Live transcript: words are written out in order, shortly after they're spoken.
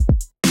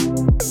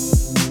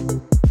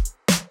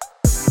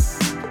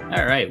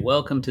right,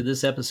 welcome to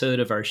this episode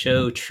of our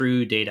show,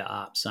 True Data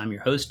Ops. I'm your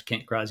host,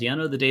 Kent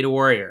Graziano, the Data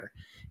Warrior.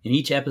 In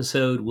each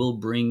episode, we'll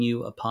bring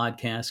you a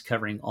podcast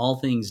covering all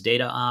things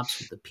data ops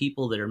with the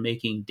people that are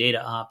making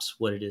data ops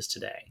what it is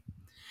today.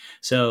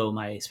 So,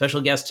 my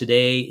special guest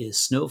today is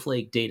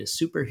Snowflake Data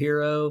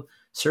Superhero,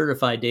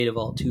 Certified Data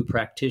Vault 2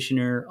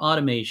 practitioner,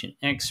 automation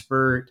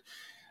expert,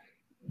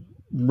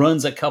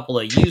 runs a couple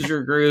of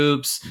user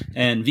groups,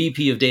 and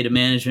VP of data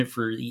management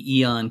for the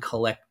Eon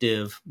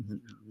Collective,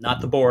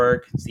 not the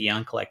Borg. It's the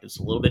Eon Collective. It's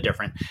a little bit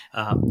different.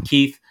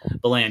 Keith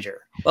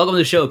Belanger. Welcome to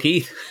the show,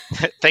 Keith.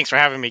 Thanks for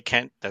having me,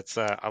 Kent. That's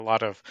a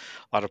lot of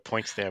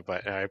points there,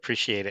 but I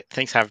appreciate it.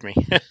 Thanks for having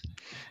me.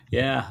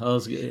 Yeah, well, it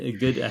was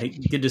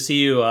good to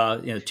see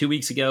you. 2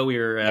 weeks ago we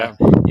were Yeah,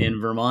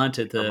 in Vermont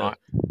at the Vermont.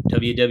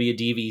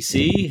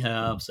 WWDVC.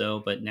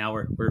 But now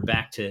we're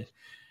back to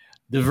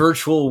the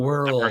virtual The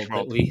world first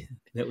that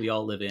world. we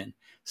all live in.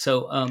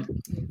 So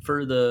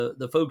for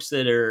the folks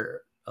that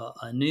are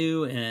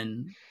new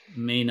and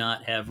may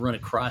not have run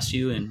across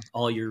you in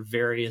all your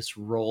various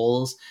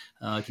roles,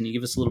 can you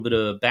give us a little bit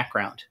of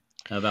background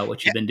about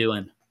what Yeah, you've been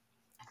doing?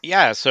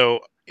 yeah.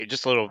 So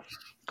just a little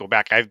go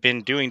back. I've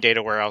been doing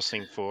data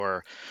warehousing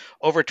for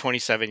over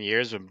 27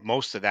 years, and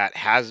most of that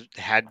has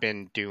had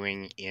been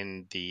doing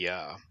in the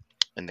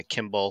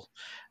Kimball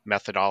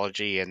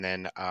methodology, and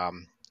then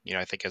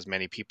I think as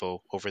many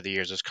people over the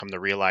years has come to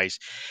realize,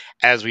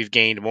 as we've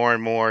gained more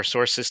and more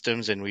source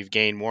systems and we've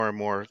gained more and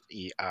more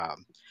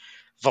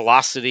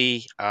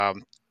velocity.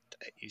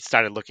 You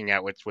started looking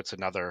at what's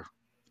another.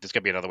 There's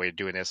gonna be another way of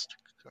doing this.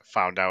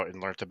 Found out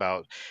and learned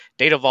about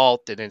Data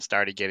Vault, and then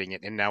started getting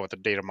it. And now with the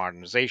data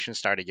modernization,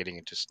 started getting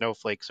into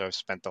Snowflake. So I've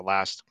spent the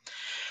last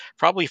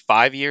probably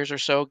 5 years or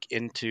so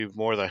into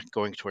more the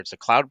going towards the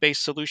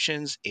cloud-based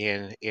solutions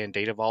in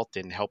Data Vault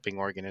and helping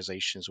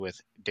organizations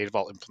with Data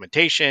Vault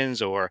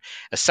implementations or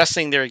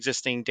assessing their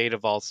existing Data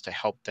Vaults to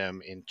help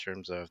them in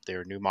terms of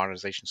their new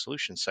modernization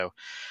solutions. So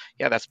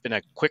yeah, that's been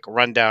a quick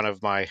rundown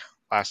of my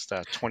last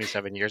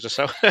 27 years or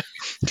so.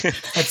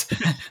 That's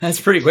that's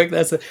pretty quick.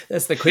 That's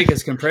the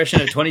quickest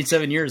compression of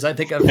 27 years I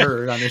think I've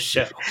heard on this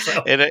show.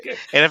 So and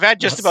and I've had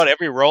just about awesome.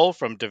 every role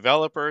from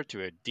developer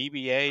to a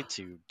DBA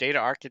to data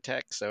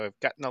architect. So I've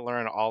gotten to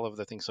learn all of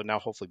the things. So now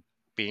hopefully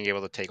being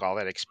able to take all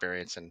that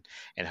experience and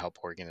help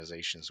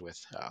organizations with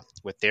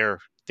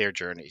their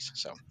journeys.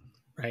 So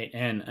Right,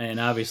 and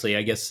obviously,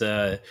 I guess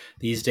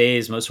these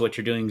days most of what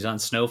you're doing is on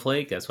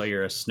Snowflake. That's why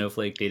you're a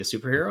Snowflake data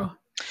superhero.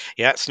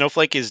 yeah,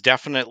 Snowflake is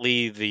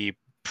definitely the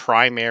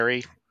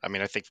primary. I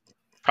mean, I think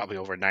probably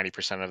over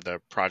 90% of the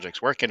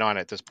projects working on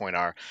at this point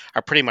are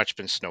pretty much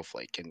been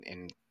Snowflake,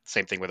 and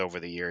same thing with over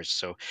the years.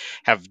 So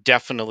have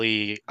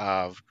definitely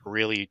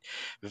really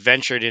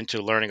ventured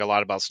into learning a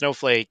lot about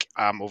Snowflake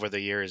over the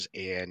years,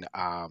 and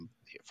from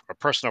a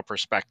personal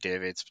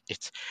perspective,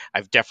 it's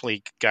I've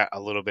definitely got a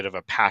little bit of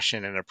a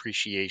passion and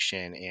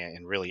appreciation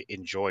and really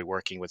enjoy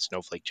working with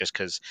Snowflake just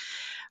because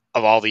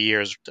of all the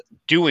years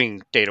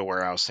doing data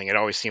warehousing, it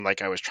always seemed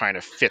like I was trying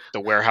to fit the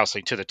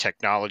warehousing to the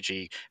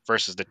technology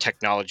versus the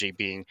technology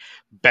being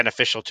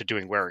beneficial to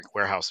doing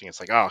warehousing. It's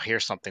like, oh,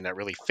 here's something that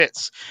really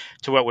fits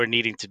to what we're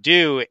needing to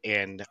do,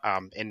 and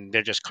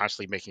they're just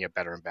constantly making it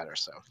better and better.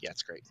 So yeah,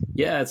 it's great.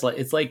 Yeah,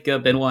 it's like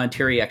Benoit and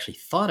Terry actually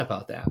thought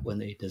about that when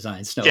they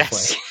designed Yes,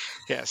 Snowflake.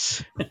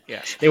 yes,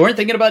 yes. They weren't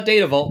thinking about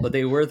Data Vault, but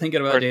they were thinking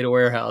about Or data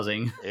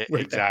warehousing. worked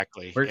out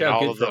exactly, worked and out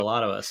all good of for a the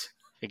lot of us.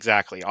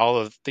 exactly all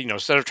of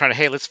instead of trying to,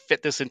 hey, let's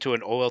fit this into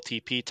an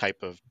OLTP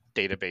type of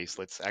database,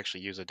 let's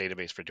actually use a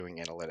database for doing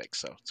analytics.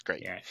 So it's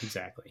great. Yeah,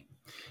 exactly.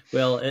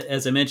 Well,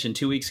 as I mentioned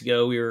 2 weeks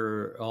ago, we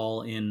were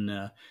all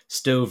in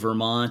Stowe,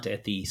 Vermont,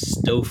 at the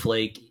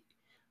Snowflake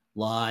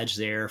Lodge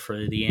there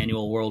for the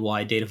annual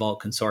Worldwide Data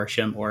Vault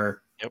Consortium,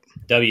 or Yep.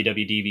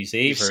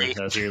 WWDVC. You For see.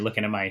 those of you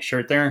looking at my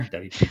shirt there,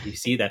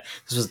 WWDVC. That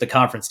this was the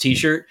conference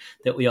T-shirt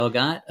that we all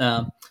got.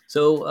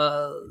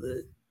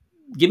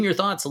 Give me your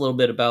thoughts a little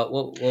bit about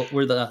what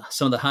were the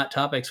some of the hot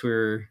topics we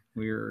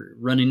were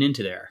running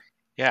into there.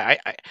 Yeah,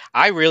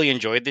 I really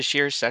enjoyed this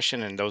year's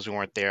session, and those who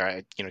weren't there,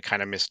 I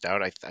kind of missed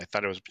out. I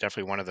thought it was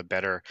definitely one of the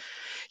better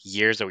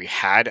years that we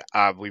had.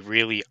 I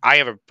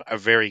have a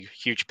very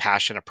huge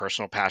passion, a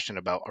personal passion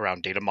about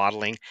around data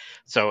modeling.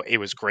 So it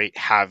was great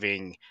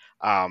having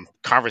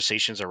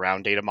conversations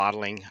around data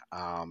modeling.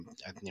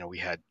 We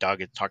had Doug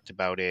had talked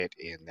about it,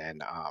 and then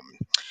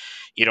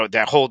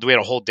that whole we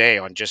had a whole day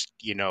on just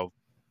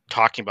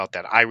talking about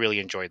that. I really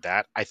enjoyed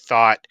that. I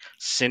thought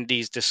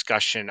Cindy's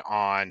discussion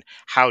on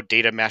how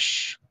data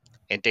mesh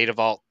and data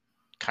vault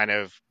kind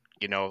of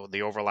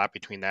the overlap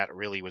between that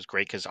really was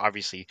great because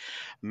obviously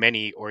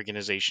many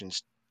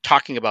organizations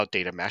talking about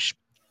data mesh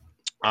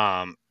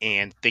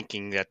and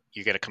thinking that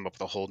you got to come up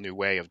with a whole new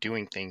way of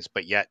doing things,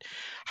 but yet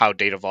how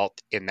Data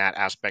Vault in that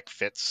aspect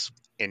fits,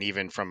 and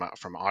even from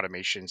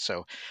automation.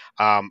 So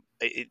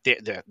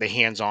the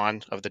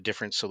hands-on of the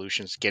different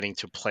solutions, getting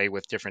to play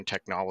with different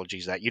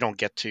technologies that you don't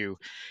get to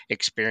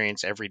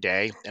experience every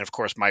day, and of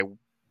course my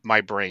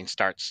my brain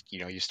starts,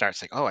 you start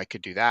saying, oh, I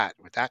could do that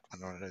with that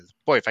one. Or,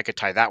 boy, if I could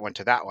tie that one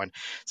to that one.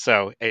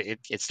 So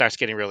it starts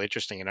getting really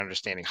interesting and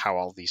understanding how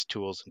all these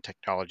tools and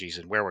technologies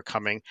and where we're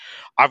coming.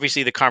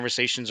 Obviously, the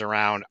conversations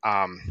around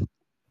um,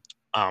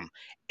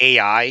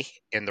 AI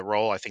and the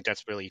role, I think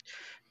that's really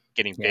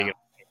getting big Yeah.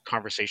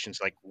 conversations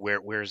like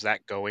where's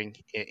that going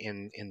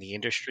in the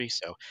industry.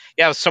 So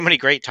yeah, so many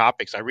great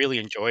topics. I really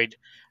enjoyed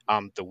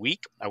the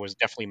week. I was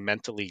definitely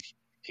mentally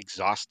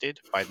exhausted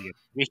by the end of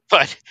the week,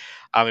 but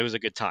it was a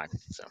good time.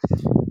 So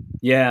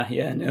Yeah,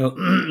 yeah,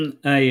 no,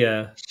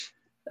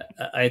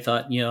 I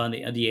thought on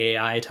the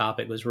AI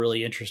topic was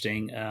really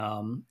interesting.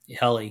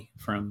 Helly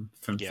from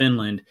yeah,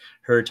 Finland,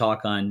 her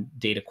talk on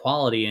data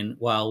quality, and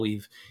while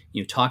we've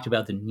talked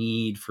about the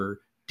need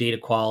for data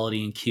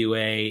quality and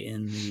QA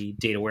in the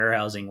data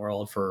warehousing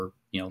world for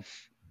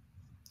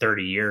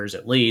 30 years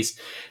at least.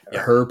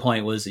 yeah, Her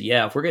point was that,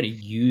 yeah, if we're going to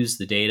use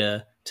the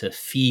data to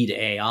feed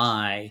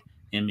AI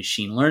and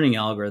machine learning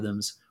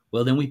algorithms,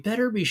 well, then we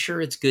better be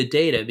sure it's good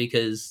data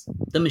because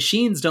the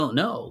machines don't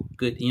know.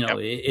 Good, yep,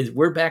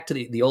 we're back to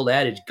the old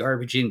adage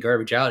garbage in,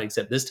 garbage out,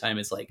 except this time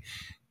it's like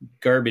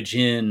garbage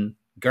in,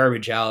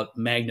 garbage out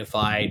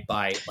magnified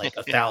by like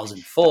a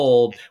thousand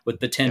fold with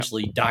yep,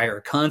 potentially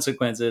dire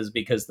consequences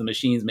because the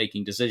machine's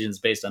making decisions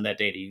based on that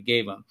data you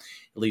gave them.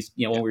 At least,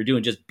 when yep, we are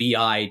doing just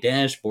BI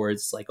dashboards,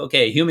 it's like,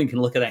 okay, a human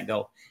can look at that and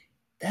go,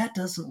 that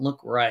doesn't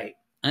look right.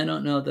 I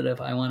don't know that if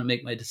I want to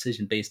make my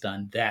decision based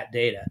on that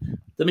data.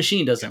 The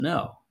machine doesn't yep,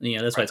 know.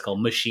 That's why right, it's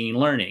called machine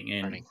learning.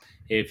 And learning,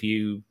 if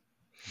you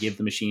give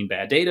the machine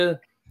bad data,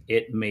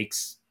 it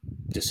makes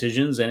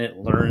decisions and it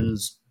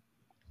learns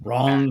bad,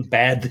 wrong,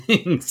 bad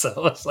things.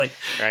 So it's like,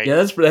 right, yeah,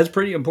 that's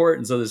pretty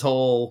important. So this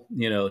whole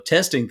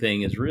testing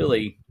thing is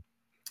really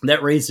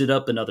that raised it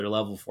up another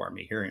level for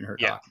me. Hearing her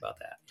yeah. talk about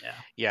that, yeah,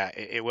 Yeah,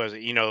 it was,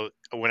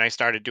 when I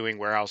started doing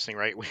warehousing,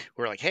 right?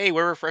 We're like, hey,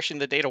 we're refreshing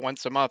the data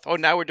once a month. Oh,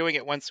 now we're doing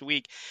it once a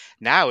week.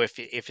 Now, if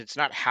it's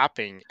not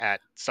happening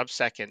at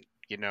sub-second,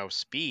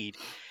 speed,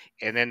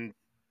 and then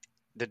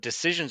the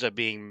decisions are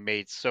being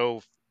made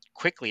so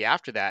quickly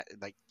after that,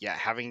 like, yeah,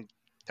 having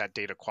that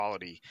data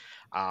quality,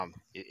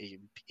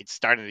 it's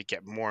starting to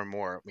get more and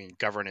more. I mean,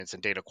 governance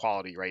and data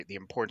quality, right? The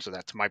importance of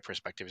that, to my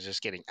perspective, is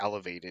just getting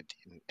elevated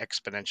and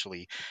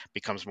exponentially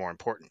becomes more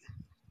important.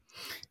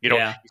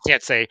 yeah. You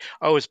can't say,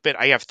 "Oh, it's been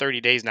I have 30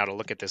 days now to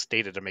look at this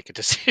data to make a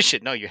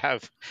decision." No, you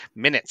have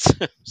minutes.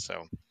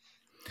 So,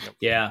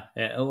 yep,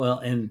 Yeah, well,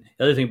 and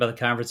the other thing about the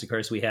conference, of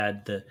course, we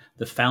had the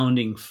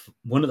founding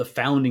one of the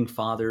founding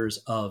fathers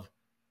of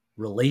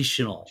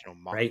relational,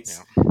 right?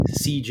 yeah,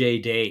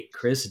 CJ Date,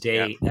 Chris yeah,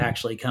 Date,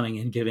 actually coming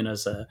and giving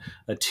us a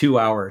 2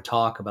 hour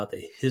talk about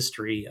the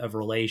history of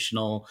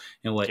relational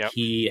and what yep,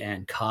 he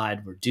and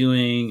Cod were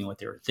doing and what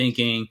they were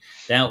thinking.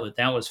 That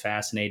was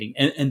fascinating.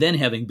 And then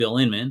having Bill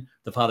Inman,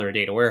 the father of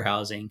data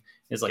warehousing,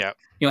 is like,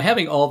 yep,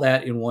 having all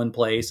that in one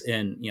place,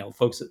 and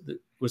folks, it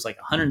was like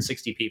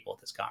 160 people at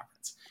this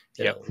conference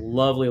at yep, a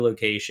lovely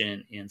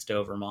location in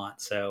Stowe,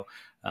 Vermont. So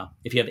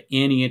if you have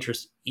any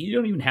interest, you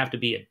don't even have to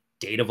be a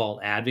data vault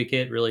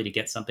advocate really to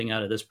get something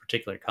out of this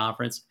particular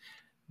conference.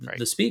 right,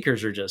 The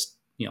speakers are just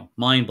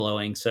mind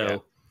blowing. yeah,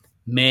 So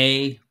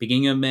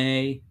beginning of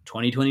May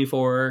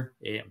 2024,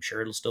 I'm sure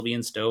it'll still be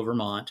in Stowe,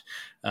 Vermont.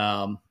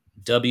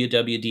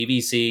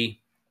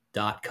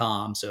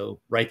 www.dvc.com. So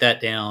write that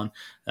down.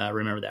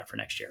 Remember that for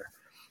next year.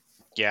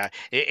 yeah.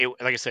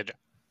 Like I said,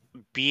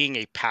 being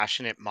a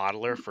passionate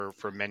modeler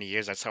for many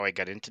years, that's how I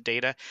got into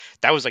data.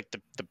 That was like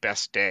the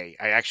best day.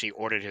 I actually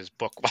ordered his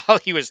book while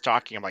he was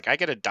talking. I'm like, I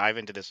got to dive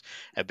into this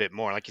a bit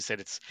more. Like you said,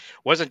 it's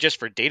wasn't just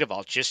for data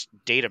vault, just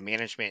data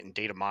management and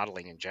data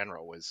modeling in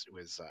general was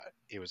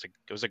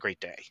a great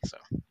day. So,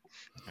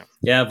 yeah,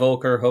 Yeah,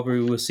 Volker. Hope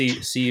we will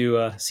see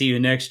you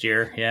next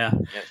year. Yeah,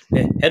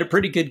 yeah, had a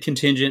pretty good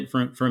contingent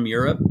from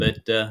Europe,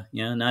 but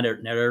not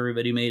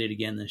everybody made it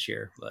again this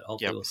year. But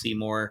hopefully yep, we'll see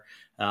more.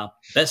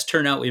 Best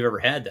turnout we've ever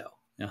had though.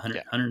 100,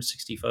 yeah,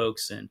 160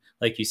 folks, and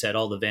like you said,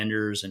 all the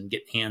vendors and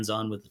getting hands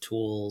on with the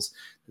tools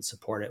that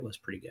support it was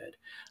pretty good.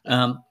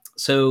 yeah.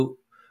 So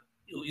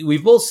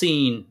we've both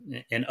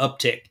seen an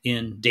uptick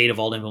in data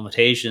vault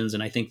implementations,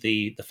 and I think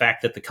the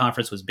fact that the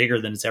conference was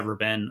bigger than it's ever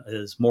been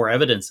is more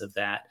evidence of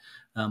that.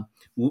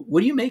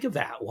 What do you make of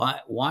that?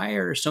 Why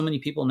are so many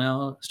people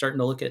now starting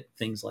to look at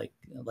things like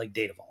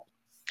data vault?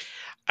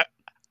 I,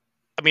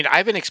 I mean,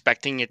 I've been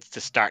expecting it to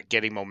start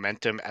getting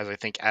momentum as I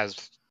think as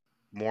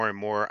more and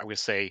more, I would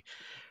say,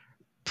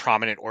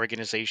 prominent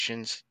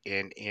organizations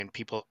and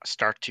people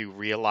start to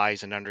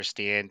realize and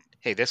understand,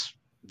 hey, this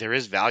there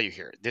is value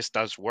here. This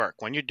does work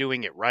when you're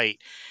doing it right,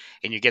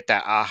 and you get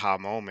that aha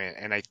moment.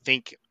 And I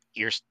think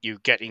you're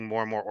getting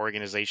more and more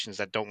organizations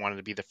that don't want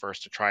to be the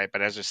first to try it,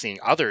 but as they're seeing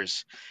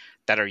others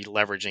that are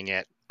leveraging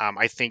it,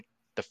 I think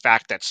the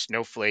fact that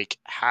Snowflake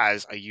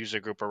has a user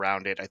group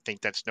around it, I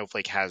think that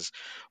Snowflake has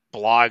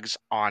blogs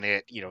on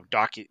it,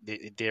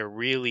 they're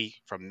really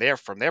from their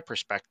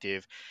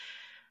perspective.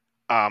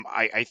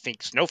 I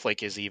think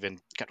Snowflake is even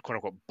quote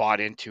unquote bought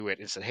into it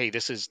and said, "Hey,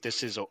 this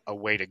is a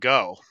way to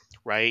go,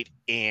 right?"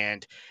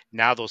 And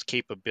now those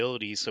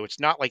capabilities, so it's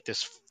not like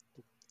this.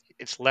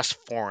 it's less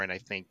foreign, I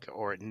think,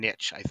 or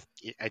niche. I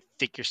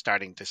think you're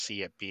starting to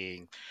see it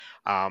being,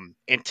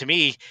 and to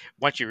me,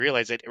 once you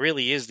realize it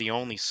really is the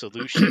only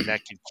solution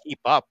that can keep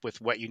up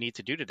with what you need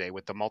to do today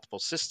with the multiple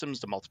systems,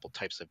 the multiple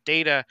types of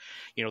data,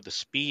 the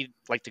speed,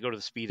 like to go to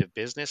the speed of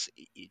business.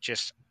 It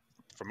just,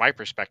 from my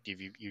perspective,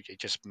 it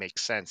just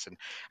makes sense, and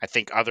I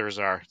think others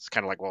are. It's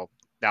kind of like, well,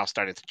 now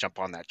starting to jump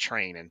on that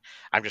train, and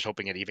I'm just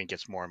hoping it even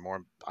gets more and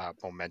more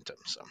momentum.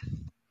 So,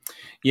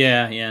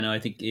 Yeah, yeah, no, I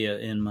think yeah,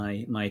 in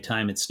my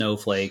time at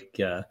Snowflake,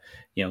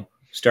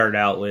 started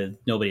out with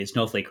nobody at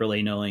Snowflake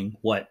really knowing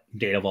what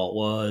Data Vault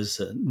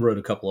was. Wrote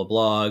a couple of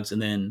blogs,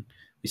 and then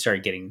we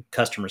started getting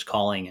customers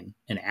calling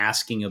and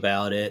asking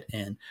about it.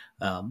 And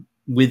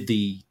with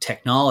the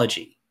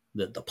technology,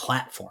 the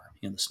platform,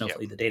 the yep,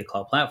 Snowflake, the Data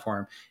Cloud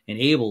platform,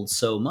 enabled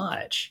so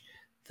much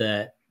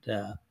that.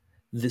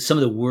 Some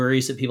of the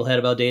worries that people had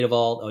about Data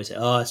Vault, always say,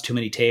 "Oh, it's too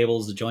many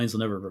tables. The joins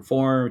will never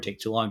perform. It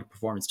takes too long to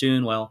perform its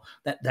tune." Well,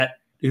 that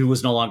it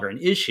was no longer an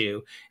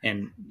issue,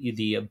 and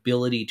the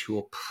ability to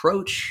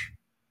approach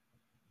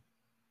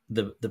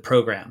the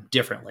program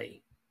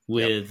differently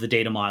yep, with the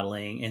data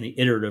modeling and the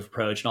iterative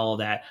approach and all of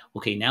that.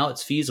 Okay, now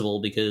it's feasible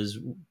because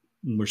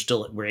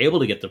we're able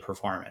to get the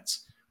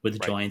performance with the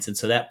right, joints, and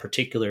so that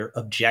particular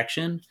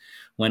objection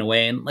went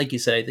away. And like you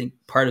said, I think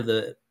part of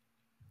the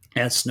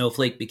as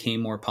Snowflake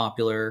became more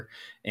popular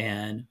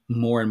and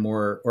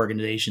more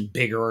organizations,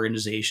 bigger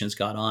organizations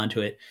got onto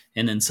it,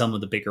 and then some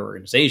of the bigger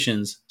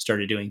organizations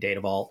started doing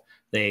Data Vault.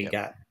 They yep,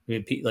 got,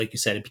 like you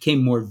said, it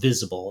became more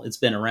visible. It's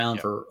been around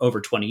yep, for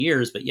over 20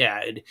 years, but yeah,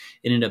 it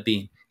ended up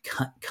being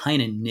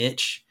kind of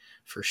niche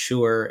for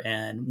sure.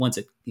 And once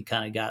it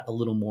kind of got a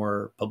little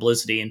more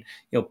publicity, and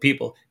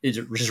people, it's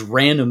just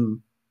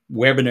random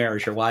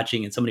webinars you're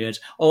watching, and somebody goes,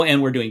 "Oh,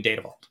 and we're doing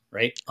Data Vault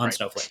right on right.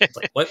 Snowflake." It's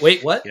like, what?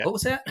 Wait, what? Yeah, What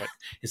was that? what?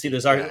 You see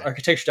this Yeah,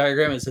 architecture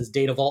diagram, it says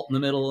Data Vault in the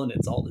middle, and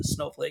it's all this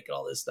Snowflake and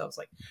all this stuff. It's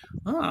like,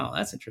 oh,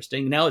 that's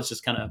interesting. Now it's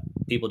just kind of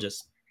people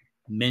just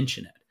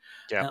mention it.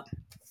 yep. Uh,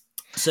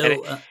 And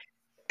so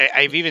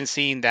I've even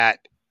seen that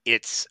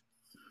it's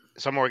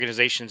some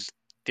organizations,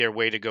 their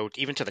way to go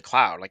even to the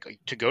cloud, like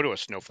to go to a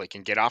Snowflake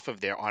and get off of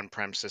their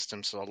on-prem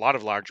system. So a lot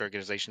of large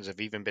organizations have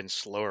even been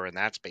slower in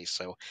that space.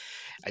 So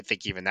I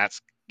think even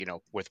that's,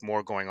 with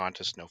more going on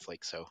to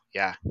Snowflake. So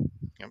yeah,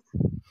 yep.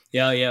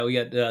 Yeah, yeah, we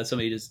got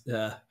somebody just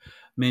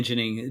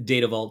mentioning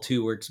Data Vault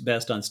 2 works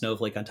best on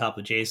Snowflake on top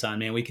of JSON.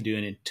 Man, we could do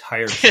an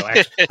entire show.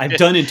 Actually, I've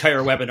done entire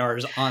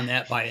webinars on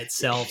that by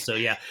itself. So,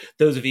 yeah,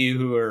 those of you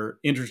who are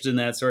interested in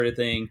that sort of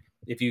thing,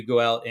 if you go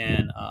out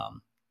and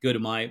go to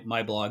my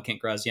blog,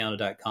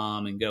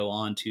 kentgraziano.com, and go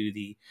on to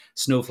the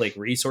Snowflake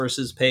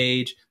resources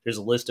page, there's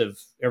a list of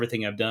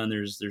everything I've done.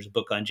 There's a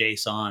book on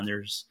JSON.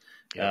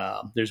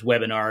 Yep, There's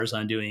webinars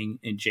on doing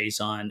in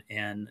JSON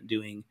and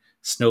doing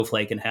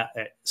Snowflake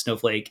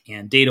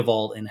and Data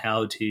Vault, and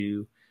how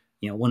to,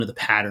 one of the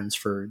patterns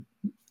for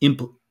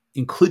impl-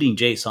 including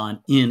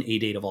JSON in a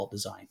Data Vault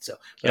design. So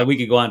yep. we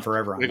could go on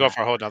forever We on go that.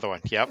 for a whole another one.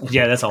 Yep,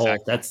 Yeah, exactly.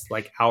 that's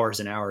like hours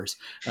and hours.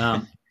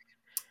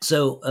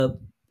 So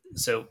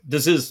so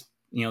this is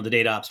the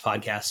Data Ops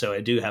podcast. So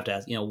I do have to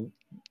ask, in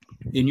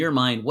your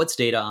mind, what's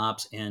Data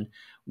Ops, and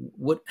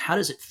how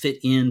does it fit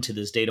into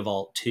this Data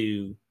Vault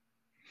 2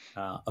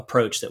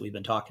 approach that we've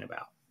been talking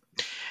about?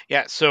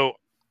 Yeah, so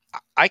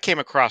I came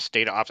across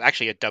data ops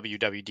actually at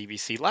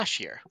WWDVC last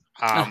year.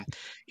 Ah, Um,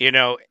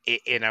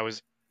 and I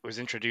was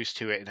introduced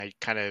to it, and I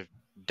kind of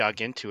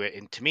dug into it.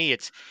 And to me,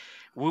 it's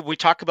we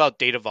talk about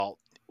data vault.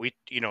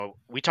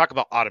 We talk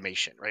about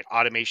automation, right?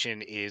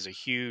 Automation is a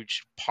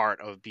huge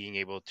part of being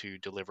able to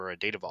deliver a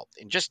data vault,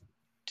 and just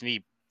to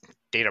need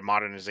data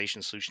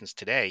modernization solutions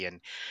today.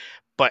 And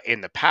but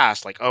in the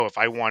past, like, oh, if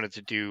I wanted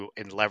to do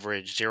and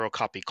leverage zero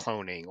copy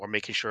cloning, or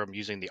making sure I'm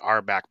using the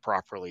RBAC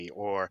properly,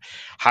 or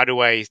how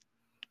do I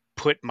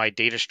put my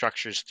data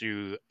structures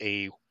through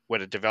a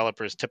what a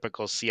developer's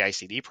typical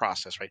CI/CD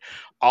process, right?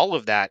 All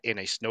of that in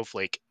a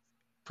Snowflake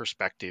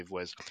perspective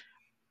was,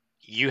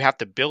 you have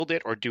to build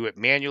it or do it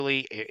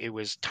manually. It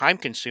was time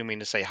consuming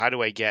to say, how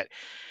do I get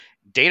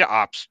data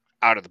ops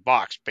out of the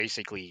box,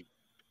 basically,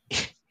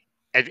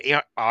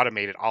 and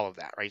automated all of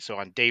that, right? So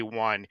on day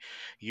one,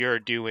 you're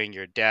doing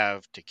your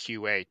dev to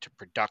QA to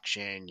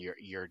production.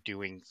 You're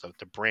doing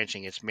the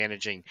branching. It's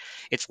managing.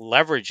 It's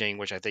leveraging,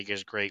 which I think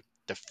is great,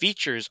 the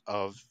features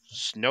of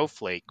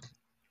Snowflake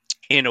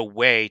in a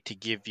way to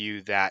give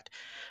you that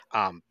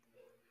um,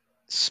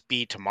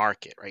 speed to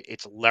market, right?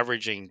 It's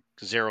leveraging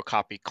zero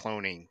copy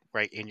cloning,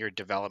 right, in your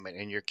development,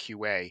 in your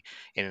QA,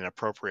 in an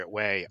appropriate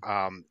way.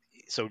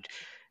 So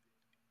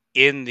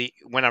in the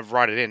when I've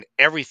brought it in,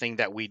 everything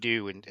that we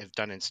do and have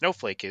done in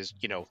Snowflake is,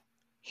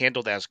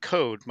 handled as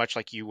code, much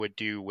like you would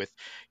do with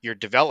your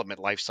development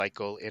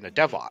lifecycle in a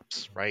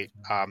DevOps, right?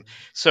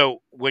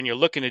 So when you're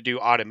looking to do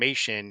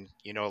automation,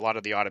 a lot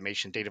of the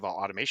automation, data vault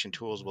automation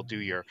tools will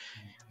do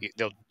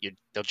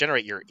they'll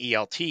generate your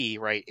ELT,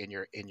 right,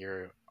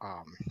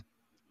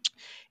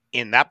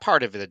 in that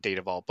part of the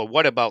data vault. But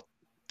what about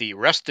the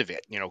rest of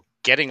it?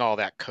 Getting all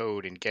that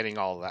code and getting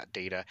all that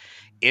data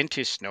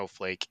into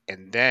Snowflake,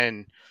 and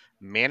then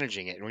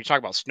managing it. And when we talk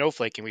about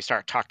Snowflake and we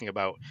start talking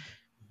about,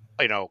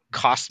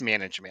 cost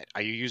management,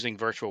 are you using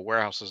virtual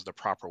warehouses the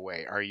proper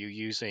way? Are you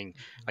using,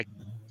 like,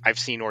 I've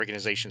seen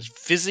organizations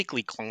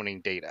physically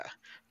cloning data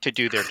to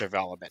do their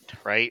development,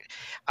 right?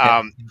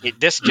 Yeah.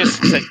 This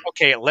just says,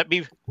 okay,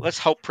 let's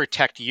help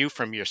protect you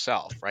from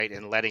yourself, right?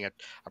 And letting a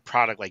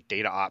product like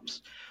data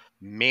ops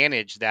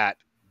manage that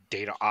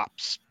data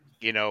ops,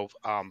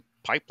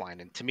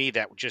 pipeline. And to me,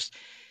 that just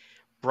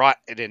brought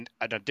an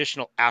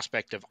additional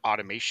aspect of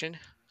automation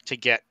to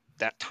get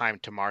that time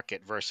to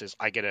market versus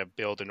I got to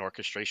build an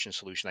orchestration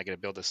solution. I got to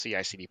build a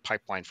CI/CD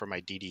pipeline for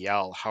my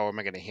DDL. How am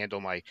I going to handle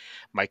my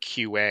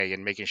QA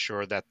and making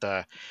sure that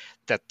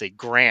the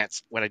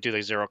grants when I do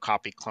the zero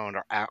copy clone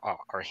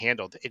are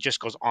handled? It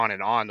just goes on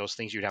and on. Those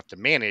things you'd have to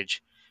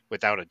manage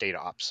without a data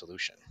ops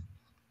solution.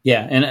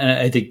 Yeah, and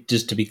I think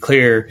just to be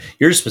clear,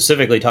 you're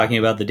specifically talking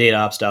about the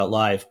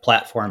DataOps.live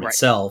platform Right.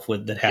 itself,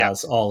 that Yep.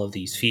 has all of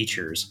these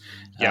features,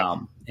 Yep.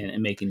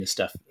 and making this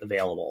stuff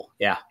available.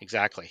 Yeah,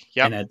 Exactly.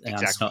 and, Yep. and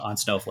on Exactly.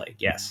 Snowflake,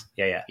 yes,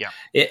 yeah, Yep.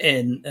 yeah,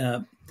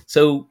 and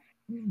so.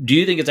 Do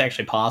you think it's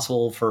actually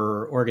possible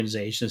for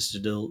organizations to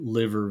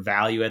deliver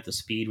value at the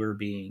speed we're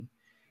being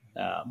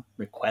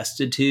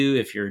requested to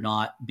if you're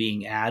not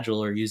being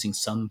agile or using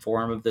some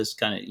form of this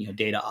kind of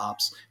data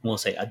ops? And we'll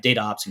say a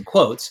data ops in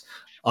quotes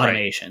Right.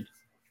 automation.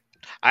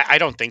 I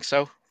don't think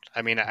so.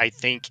 I mean, I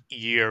think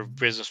your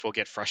business will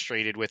get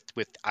frustrated with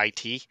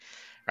IT,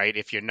 right?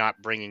 If you're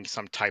not bringing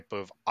some type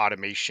of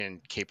automation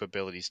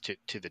capabilities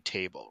to the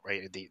table,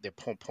 right? The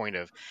whole point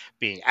of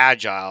being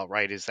agile,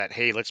 right, is that,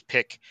 hey, let's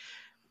pick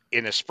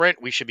in a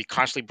sprint, we should be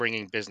constantly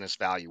bringing business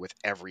value with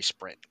every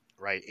sprint,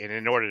 right? And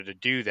in order to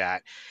do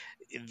that,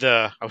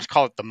 I would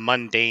call it the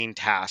mundane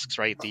tasks,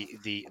 right?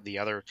 The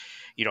other,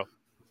 you know,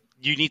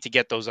 you need to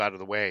get those out of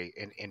the way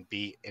and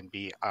be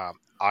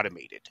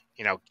automated.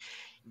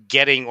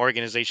 Getting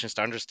organizations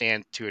to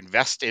understand to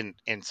invest in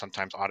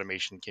sometimes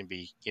automation can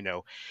be,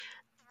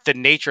 the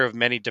nature of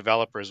many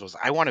developers was,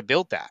 I want to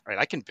build that, right?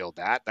 I can build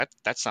that.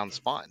 That sounds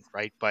fun,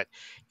 right? But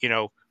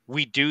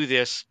we do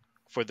this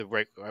for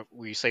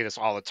we say this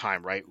all the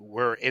time, right?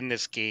 We're in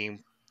this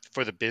game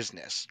for the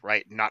business,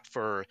 right? Not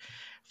for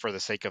the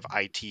sake of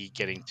IT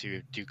getting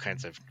to do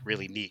kinds of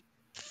really neat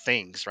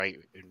things, right?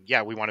 And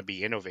yeah, we want to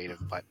be innovative,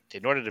 but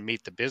in order to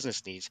meet the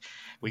business needs,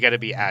 we got to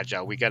be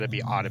agile, we got to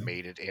be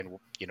automated. And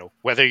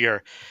whether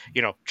you're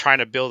trying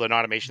to build an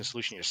automation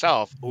solution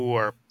yourself,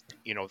 or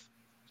you know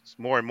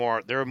more and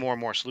more there are more and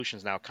more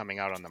solutions now coming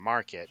out on the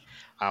market,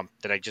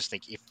 that I just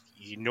think, if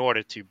in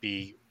order to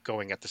be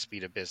going at the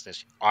speed of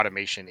business,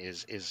 automation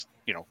is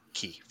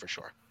key for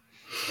sure.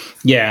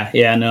 Yeah,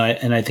 yeah, no,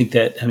 and I think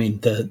that, I mean,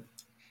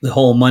 the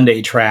whole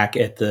Monday track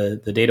at the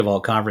Data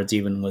Vault conference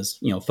even was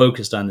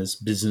focused on this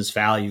business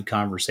value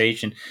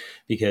conversation,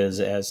 because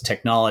as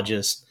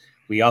technologists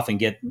we often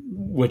get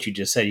what you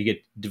just said. You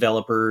get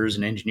developers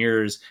and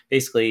engineers.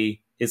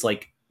 Basically, it's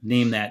like,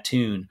 name that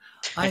tune.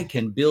 I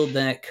can build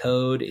that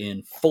code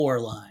in 4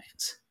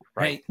 lines,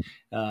 Right.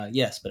 right?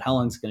 Yes, but how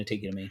long is it going to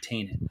take you to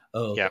maintain it?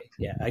 Oh, Yep. okay,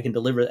 yeah, I can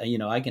deliver.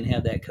 I can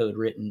have that code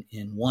written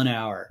in 1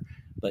 hour,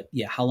 but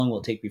yeah, how long will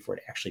it take before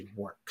it actually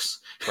works?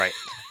 Right.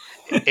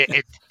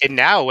 And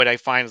now what I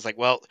find is like,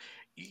 well,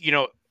 you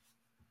know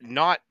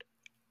not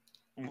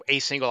a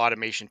single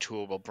automation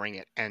tool will bring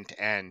it end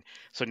to end.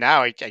 So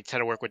now I tend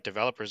to work with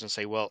developers and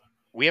say, well,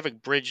 we have a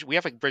bridge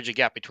a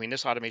gap between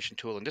this automation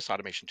tool and this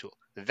automation tool.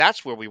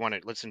 That's where we want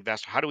to, let's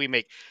invest. How do we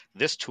make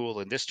this tool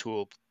and this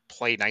tool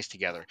play nice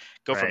together?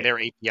 Go from Right. their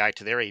API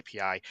to their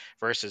API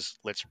versus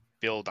let's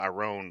build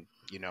our own,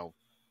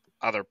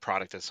 other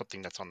product as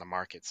something that's on the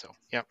market. So,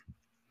 yeah.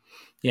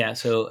 Yeah.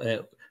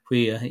 So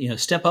we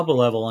step up a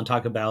level and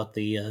talk about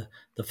the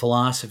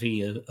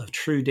philosophy of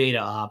true data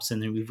ops,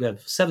 and then we've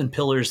got 7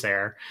 pillars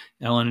there.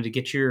 I wanted to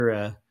get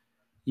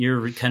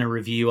your kind of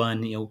review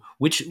on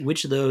which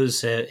of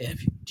those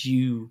do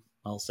you,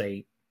 I'll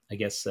say, I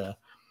guess,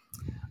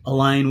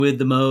 align with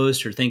the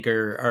most, or think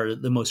are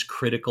the most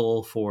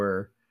critical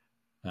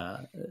uh,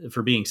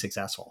 for being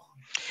successful.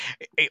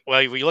 Well,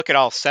 if you look at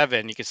all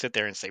seven, you can sit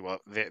there and say, well,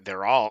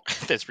 they're all,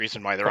 there's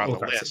reason why they're on Well,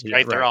 the of course, list, yeah,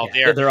 right? They're right, all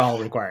yeah, there. they're all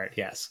required.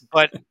 Yes.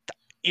 But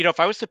if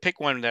I was to pick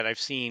one that I've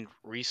seen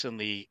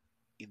recently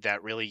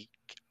that really,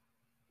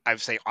 I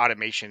would say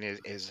automation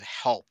is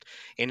helped,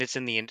 and it's to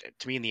me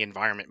in the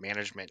environment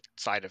management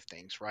side of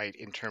things, right?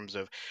 In terms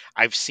of,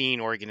 I've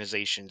seen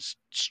organizations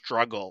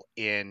struggle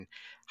in,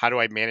 how do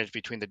I manage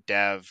between the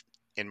dev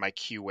and my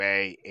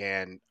QA,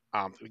 and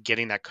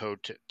getting that code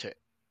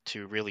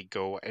to really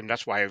go. And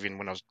that's why, even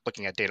when I was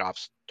looking at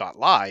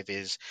DataOps.live,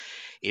 is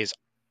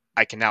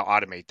I can now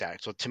automate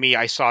that. So to me,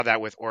 I saw that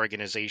with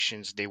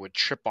organizations, they would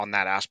trip on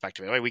that aspect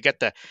of it. Right, we get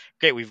the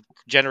great, we've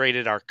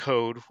generated our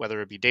code,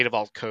 whether it be Data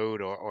Vault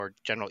code or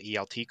general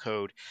ELT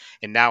code,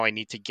 and now I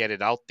need to get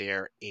it out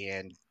there,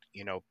 and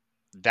you know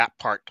that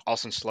part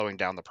also slowing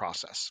down the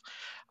process.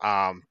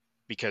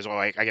 Because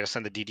I got to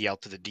send the DDL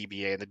to the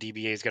DBA, and the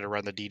DBA is going to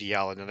run the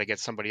DDL, and then I get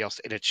somebody else,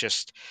 and it's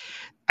just,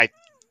 I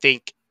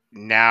think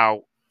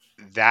now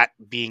that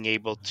being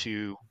able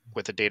to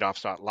with a data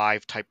ops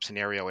live type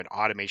scenario and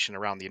automation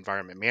around the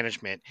environment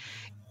management,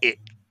 it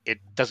it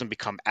doesn't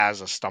become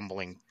as a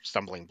stumbling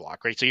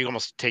block, right? So you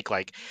almost take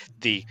like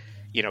the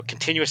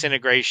continuous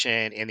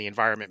integration and the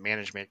environment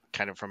management,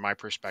 kind of from my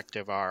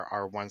perspective,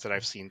 are ones that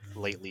I've seen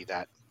lately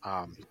that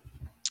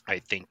I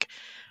think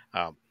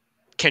um,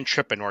 can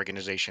trip an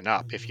organization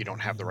up if you don't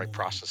have the right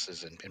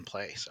processes in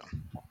play. So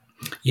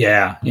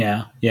Yeah,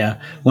 yeah,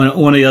 yeah. One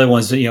of the other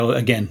ones,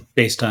 again,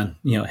 based on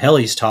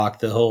Helly's talk,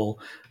 the whole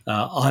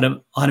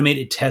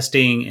automated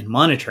testing and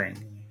monitoring.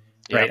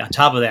 Right yep, on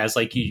top of that, it's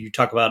like you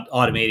talk about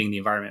automating the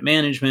environment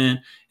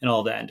management and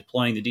all that, and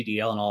deploying the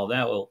DDL and all of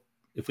that. Well,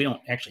 if we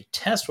don't actually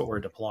test what we're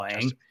test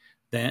deploying, it.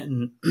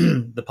 then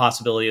the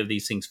possibility of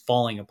these things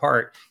falling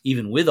apart,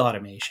 even with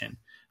automation,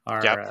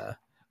 are Yep,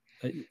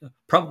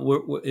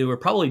 probably we're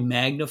probably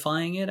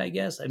magnifying it. I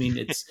guess. I mean,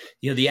 it's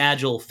the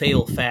agile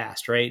fail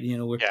fast, right? yeah,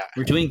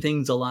 We're doing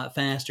things a lot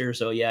faster,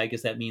 so yeah, I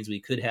guess that means we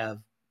could have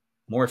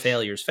more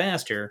failures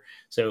faster.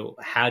 So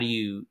how do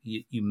you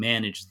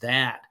manage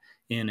that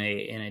in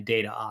a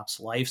data ops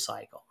life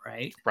cycle,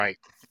 right? right.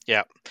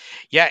 Yeah.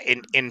 Yeah,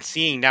 and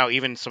seeing now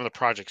even some of the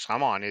projects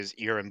I'm on is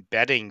you're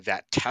embedding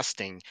that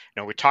testing.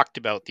 We talked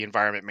about the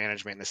environment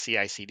management and the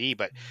CI/CD,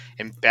 but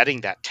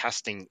embedding that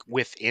testing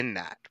within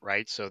that,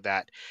 right? So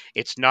that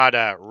it's not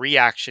a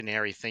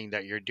reactionary thing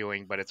that you're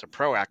doing, but it's a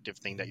proactive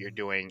thing that you're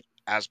doing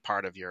as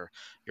part of your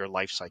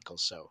life cycle.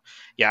 So,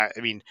 yeah, I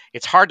mean,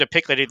 it's hard to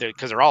pick that either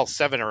because they're all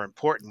seven are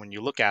important when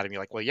you look at them.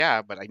 You're like, well,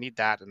 yeah, but I need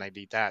that and I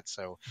need that.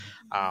 So,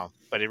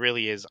 but it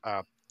really is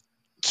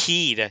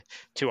key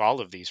to all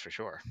of these for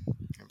sure.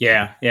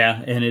 Yeah,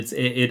 yeah, and it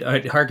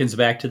harkens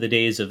back to the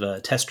days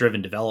of test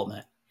driven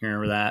development. You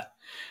remember that,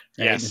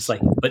 right? And it's Yes.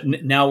 like, but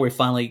now we're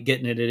finally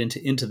getting it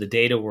into the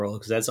data world,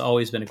 because that's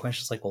always been a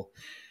question. It's like, well,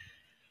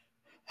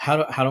 how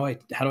do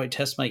I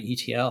test my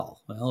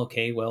ETL? Well,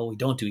 okay, well, we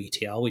don't do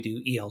ETL, we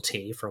do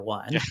ELT for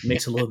one. Yeah. It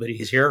makes it a little bit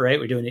easier, right?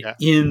 We're doing it Yeah.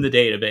 in the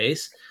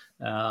database.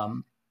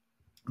 Um,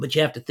 but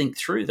you have to think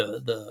through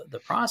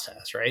the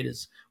process, right?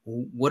 Is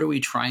what are we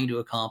trying to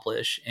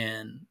accomplish,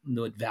 and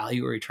what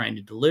value are we trying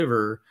to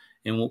deliver,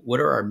 and what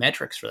are our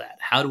metrics for that?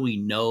 How do we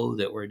know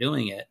that we're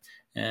doing it,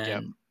 Yep.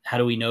 and how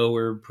do we know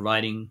we're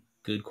providing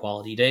good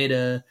quality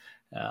data?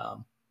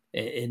 um,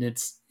 and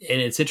it's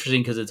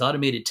interesting because it's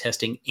automated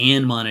testing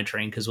and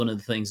monitoring, because one of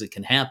the things that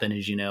can happen,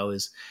 as you know,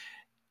 is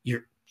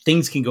your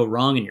things can go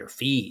wrong in your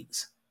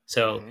feeds.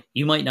 So Mhm.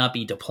 you might not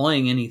be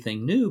deploying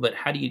anything new, but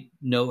how do you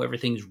know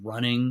everything's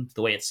running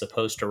the way it's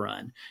supposed to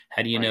run?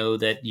 How do you Right. know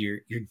that you're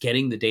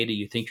getting the data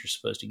you think you're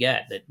supposed to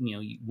get? That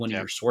one of Yep.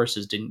 your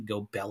sources didn't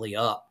go belly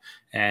up,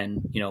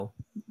 and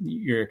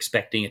you're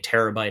expecting a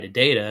terabyte of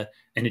data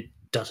and it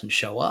doesn't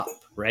show up.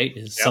 Right?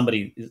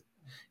 Yep.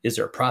 Is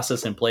there a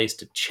process in place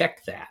to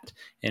check that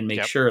and make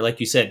Yep. sure, like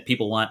you said,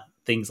 people want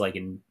things like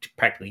in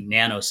practically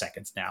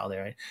nanoseconds now.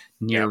 They're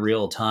near Yep.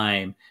 real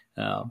time.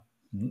 um,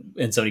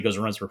 and somebody goes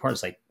and runs a report.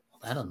 It's like, well,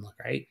 that doesn't look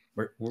right.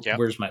 Yep.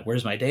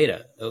 Where's my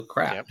data? Oh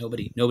crap! Yep.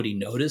 Nobody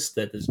noticed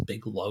that this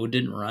big load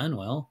didn't run.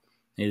 Well,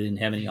 they didn't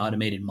have any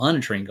automated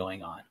monitoring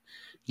going on.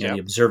 The Yep.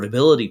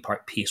 observability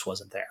part piece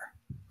wasn't there.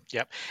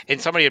 Yep. And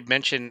somebody had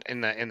mentioned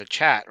in the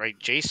chat, right,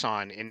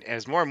 JSON, and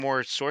as more and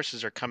more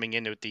sources are coming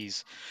in with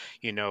these,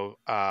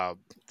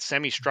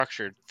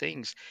 semi-structured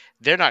things,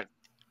 they're not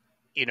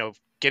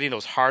getting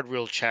those hard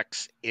rule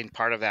checks in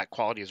part of that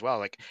quality as well.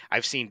 Like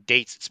I've seen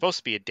dates, it's supposed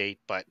to be a date,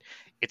 but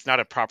it's not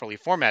a properly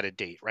formatted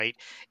date, right?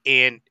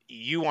 And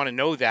you want to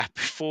know that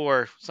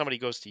before somebody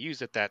goes to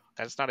use it, that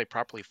that's not a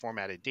properly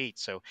formatted date.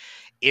 So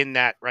in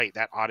that, right,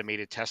 that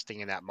automated testing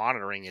and that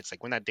monitoring, it's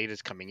like when that data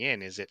is coming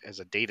in, is it as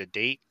a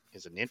date,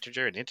 is an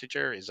integer,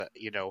 is a,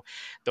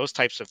 those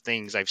types of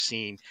things I've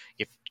seen.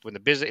 If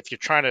you're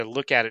trying to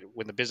look at it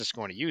when the business is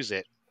going to use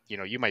it,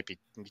 you might be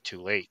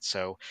too late.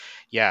 So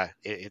yeah,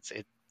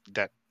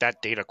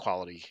 that data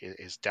quality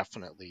is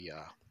definitely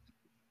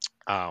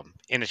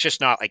and it's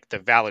just not like the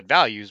valid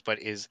values,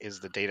 but is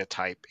the data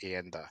type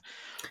and the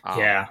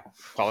Yeah.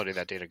 quality of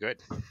that data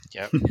good.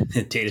 Yep.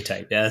 Data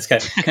type. Yeah, that's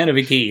kind of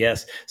a key.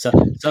 Yes. So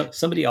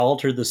somebody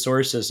altered the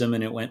source system,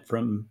 and it went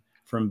from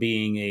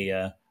being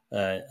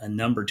a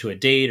number to a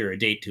date, or a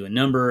date to a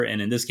number.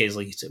 And in this case,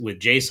 like you said, with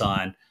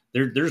JSON,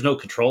 there's no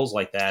controls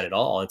like that at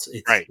all.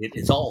 Right.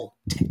 It's all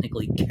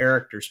technically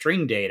character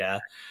string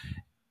data.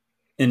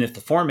 And if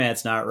the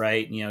format's not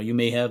right, you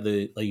may have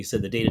the, like you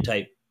said, the data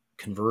type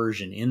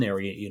conversion in there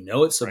where it's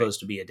Right. supposed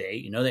to be a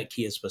date. That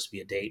key is supposed to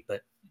be a date,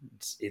 but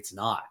it's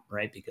not,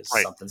 right, because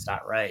Right. something's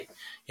not right.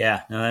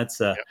 Yeah, no, that's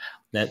Yep.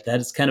 that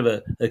is kind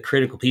of a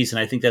critical piece, and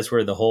I think that's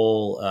where the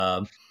whole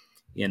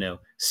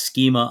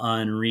schema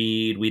on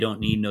read, we don't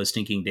need no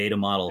stinking data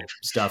model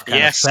stuff kind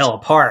of Yes. fell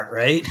apart,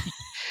 right?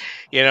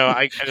 When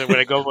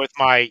I go with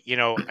my,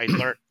 I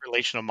learned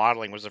relational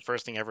modeling was the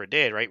first thing I ever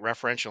did, right?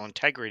 Referential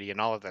integrity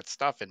and all of that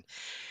stuff. And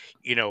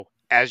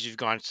as you've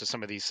gone to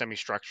some of these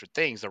semi-structured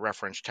things, the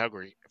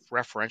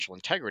referential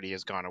integrity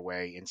has gone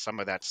away, and some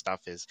of that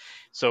stuff is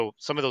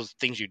some of those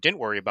things you didn't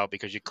worry about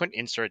because you couldn't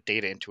insert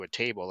data into a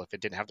table if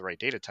it didn't have the right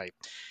data type.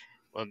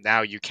 well,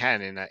 now you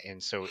can,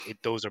 and so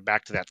those are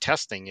back to that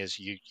testing. Is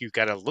you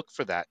got to look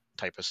for that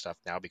type of stuff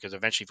now, because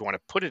eventually, if you want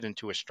to put it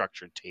into a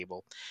structured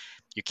table,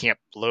 you can't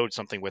load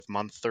something with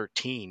month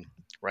 13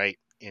 right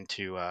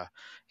into a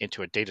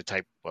data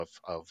type of.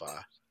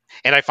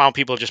 And I found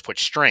people just put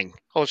string.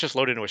 Oh, let's just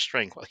load it into a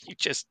string. Well, you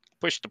just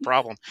push the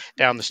problem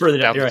down the Further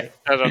down, down you're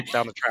the right.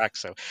 down the track.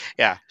 So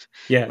yeah,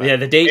 Yeah, but yeah.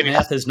 The date maybe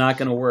math is not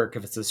going to work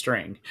if it's a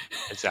string.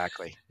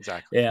 exactly.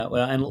 Yeah,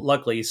 well, and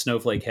luckily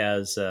Snowflake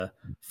has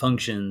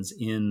functions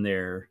in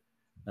their,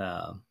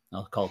 I'll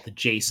call it the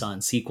JSON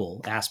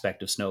SQL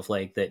aspect of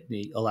Snowflake that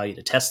allow you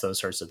to test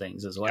those sorts of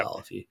things as Yep, well.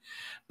 If you,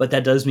 but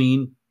that does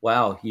mean,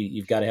 wow,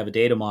 you've got to have a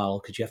data model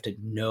because you have to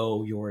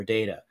know your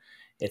data.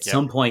 At yep,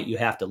 some point, you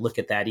have to look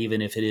at that, even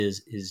if it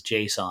is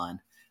JSON,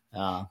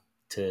 uh,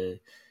 to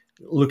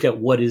look at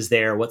what is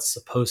there, what's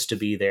supposed to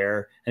be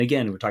there. And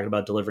again, we're talking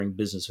about delivering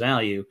business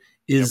value.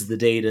 yep, Is the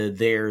data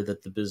there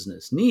that the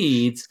business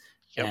needs?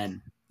 yep.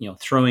 And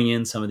throwing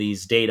in some of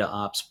these data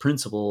ops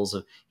principles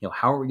of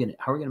how are we going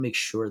to make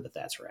sure that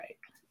that's right.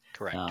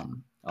 Correct.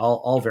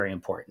 All very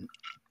important.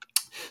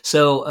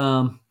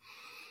 So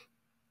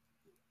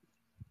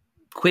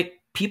quick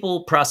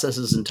people,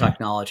 processes, and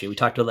technology. We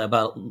talked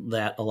about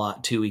that a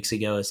lot 2 weeks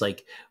ago. It's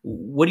like,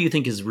 what do you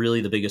think is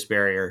really the biggest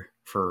barrier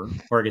for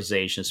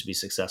organizations to be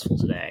successful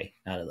today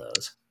out of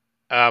those?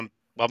 Well, I'm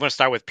going to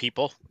start with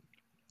people,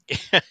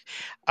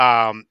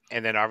 and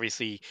then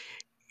obviously,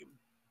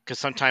 because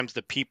sometimes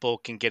the people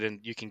can get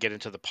in, you can get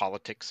into the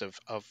politics of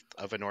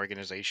an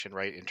organization,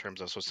 right? In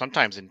terms of, so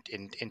sometimes in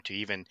to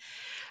even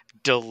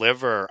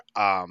deliver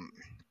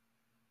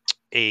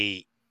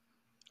a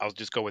I'll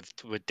just go with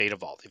Data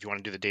Vault. If you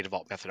want to do the Data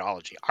Vault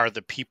methodology, are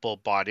the people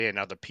bought in?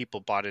 Are the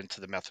people bought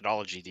into the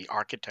methodology, the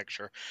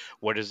architecture?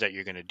 What is that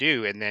you're going to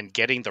do? And then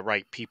getting the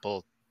right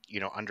people,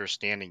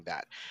 understanding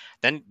that.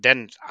 Then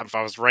if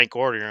I was rank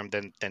ordering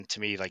them, then to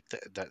me, like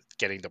the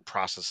getting the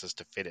processes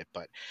to fit it.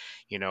 But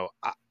you know,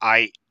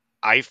 I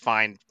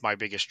find my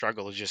biggest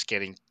struggle is just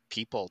getting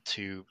people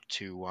to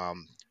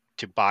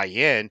buy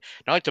in,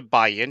 not only to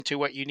buy into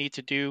what you need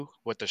to do,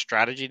 what the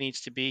strategy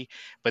needs to be,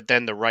 but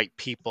then the right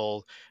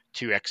people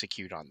to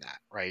execute on that,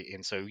 right?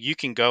 And so you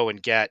can go and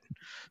get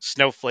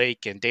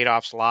Snowflake and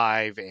DataOps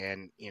Live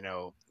and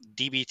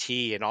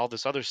DBT and all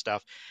this other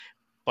stuff,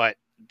 but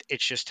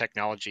it's just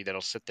technology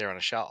that'll sit there on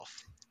a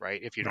shelf, right?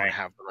 If you don't Right.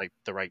 have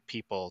the right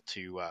people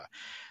to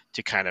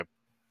kind of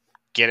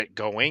get it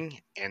going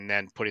and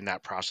then putting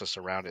that process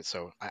around it.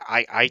 So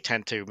I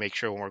tend to make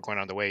sure when we're going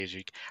on the way is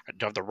you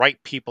have the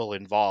right people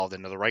involved,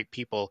 and the right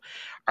people,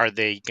 are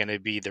they going to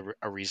be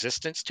a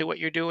resistance to what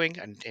you're doing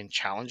and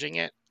challenging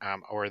it,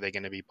 or are they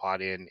going to be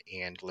bought in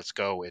and let's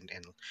go and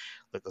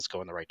let's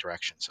go in the right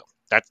direction. So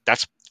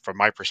that's from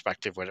my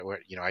perspective what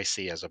I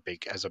see as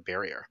a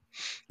barrier.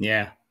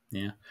 Yeah.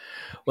 Yeah.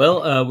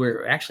 Well,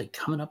 we're actually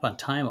coming up on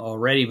time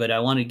already, but I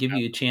want to give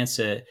you a chance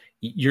to.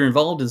 You're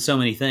involved in so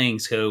many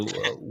things. So,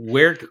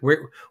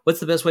 what's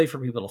the best way for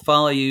people to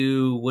follow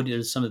you? What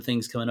are some of the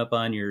things coming up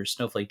on your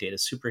Snowflake Data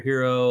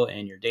Superhero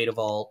and your Data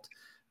Vault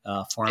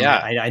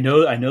format? Yeah. I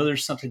know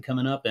there's something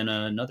coming up in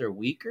another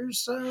week or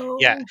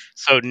Yeah. so.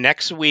 So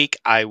next week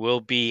I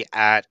will be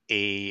at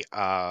a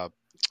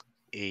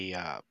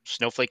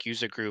Snowflake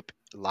user group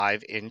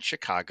live in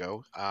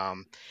Chicago.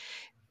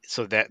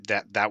 So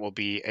that will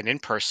be an in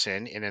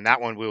person, and in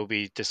that one we will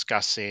be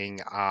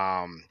discussing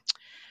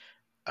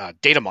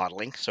data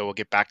modeling. So we'll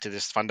get back to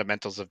this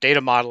fundamentals of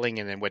data modeling,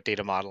 and then what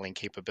data modeling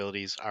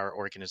capabilities are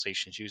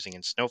organizations using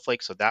in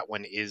Snowflake. So that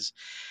one is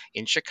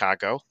in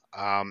Chicago,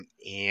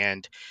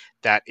 and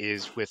that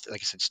is with,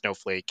 like I said,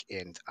 Snowflake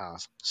and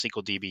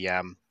SQL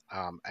DBM.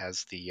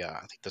 As the I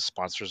think the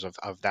sponsors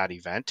of that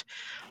event.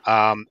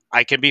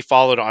 I can be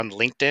followed on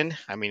LinkedIn.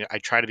 I mean, I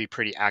try to be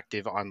pretty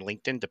active on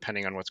LinkedIn,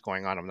 depending on what's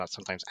going on. I'm not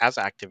sometimes as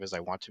active as I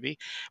want to be,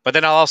 but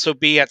then I'll also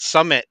be at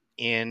Summit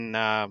in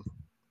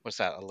what's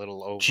that? A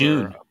little over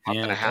June. a month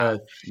and Yeah. a half.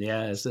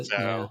 Yeah. Is it? So Yeah.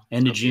 so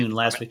End of I'll be at June.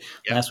 Last Summit. week.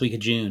 Yep. Last week of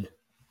June.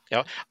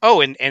 Yeah.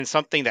 Oh, and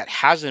something that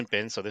hasn't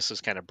been, so this is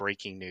kind of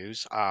breaking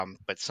news,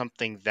 but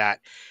something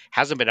that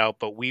hasn't been out,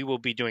 but we will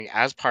be doing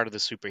as part of the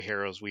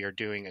superheroes, we are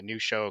doing a new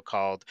show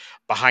called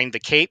Behind the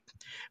Cape,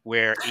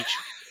 where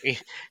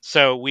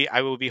so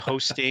I will be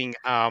hosting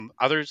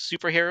other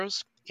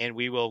superheroes, and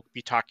we will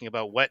be talking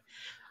about what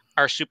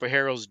are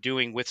superheroes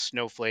doing with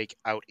Snowflake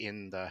out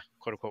in the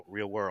quote unquote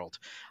real world,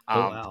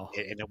 Oh wow.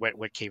 and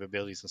what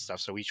capabilities and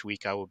stuff. So each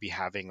week I will be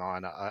having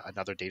on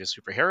another data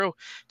superhero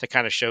to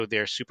kind of show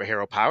their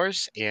superhero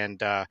powers and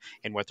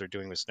what they're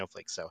doing with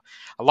Snowflake. So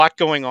a lot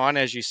going on,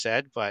 as you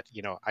said, but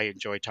I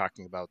enjoy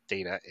talking about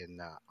data in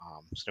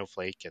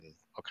Snowflake and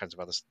all kinds of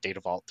other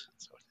data vault.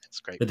 So it's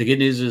great. But the good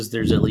news is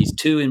there's at least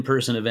two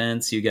in-person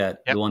events. You got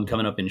Yep. the one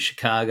coming up in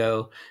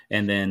Chicago,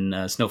 and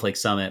then Snowflake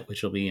Summit,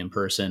 which will be in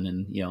person.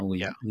 And Yeah.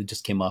 we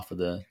just came off of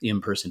the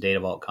in-person Data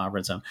Vault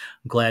conference. I'm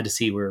glad to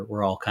see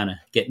we're all kind of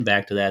getting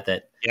back to that.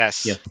 That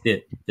Yes.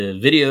 the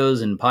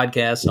videos and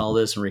podcasts and all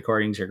this and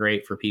recordings are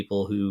great for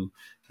people who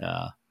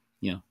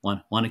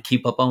want to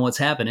keep up on what's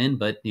happening.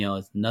 But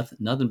it's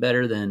nothing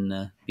better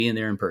than being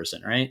there in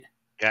person, right?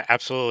 Yeah,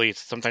 absolutely.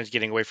 It's sometimes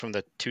getting away from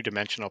the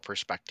two-dimensional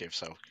perspective.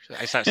 So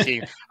I start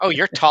seeing, oh,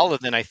 you're taller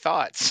than I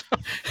thought. So,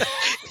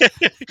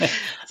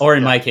 Or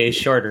in yeah, my case,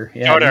 shorter.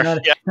 Yeah, you're shorter.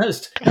 not Yeah, not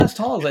as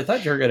tall as I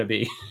thought you were going to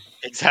be.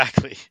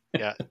 exactly.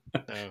 Yeah.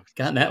 No,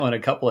 Gotten that one a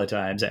couple of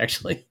times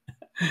actually.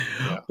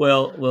 yeah.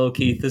 Well,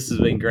 Keith, this has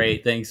been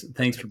great. Thanks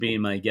Definitely. for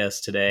being my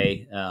guest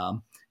today,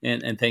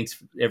 and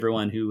thanks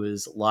everyone who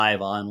was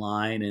live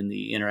online and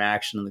the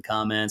interaction in the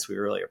comments. We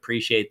really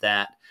appreciate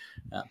that.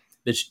 Uh,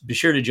 but be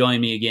sure to join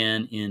me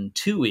again in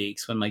 2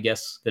 weeks when my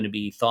guest is going to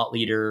be thought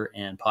leader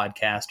and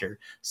podcaster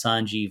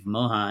Sanjeev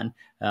Mohan.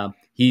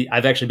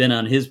 I've actually been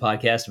on his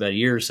podcast about a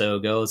year or so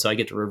ago, so I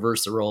get to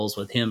reverse the roles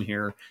with him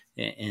here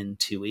in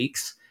 2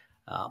 weeks.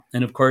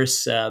 And of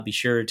course, be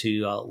sure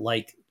to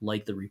like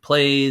the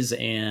replays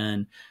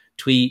and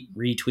tweet,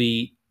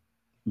 retweet,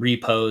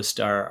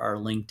 repost our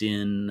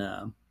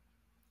LinkedIn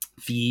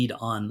feed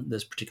on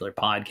this particular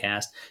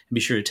podcast. And be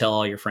sure to tell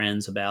all your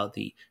friends about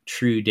the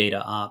True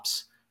Data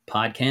Ops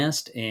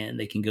podcast. And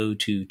they can go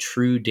to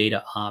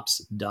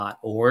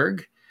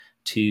truedataops.org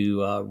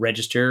to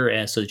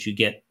register so that you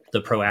get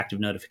the proactive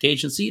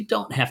notifications. So you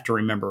don't have to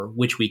remember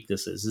which week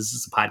this is. Is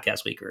this a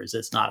podcast week or is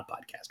this not a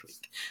podcast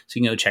week? So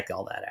you can go check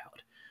all that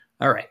out.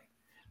 All right.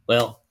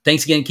 Well,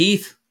 thanks again,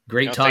 Keith.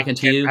 Great No, thank talking you,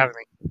 to Ken, for you. having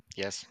me.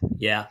 Yes.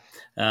 Yeah.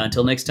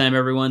 Until next time,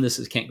 everyone, this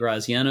is Kent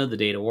Graziano, the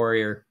Data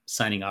Warrior,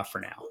 signing off for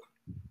now.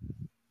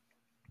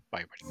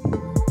 Bye,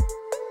 everybody.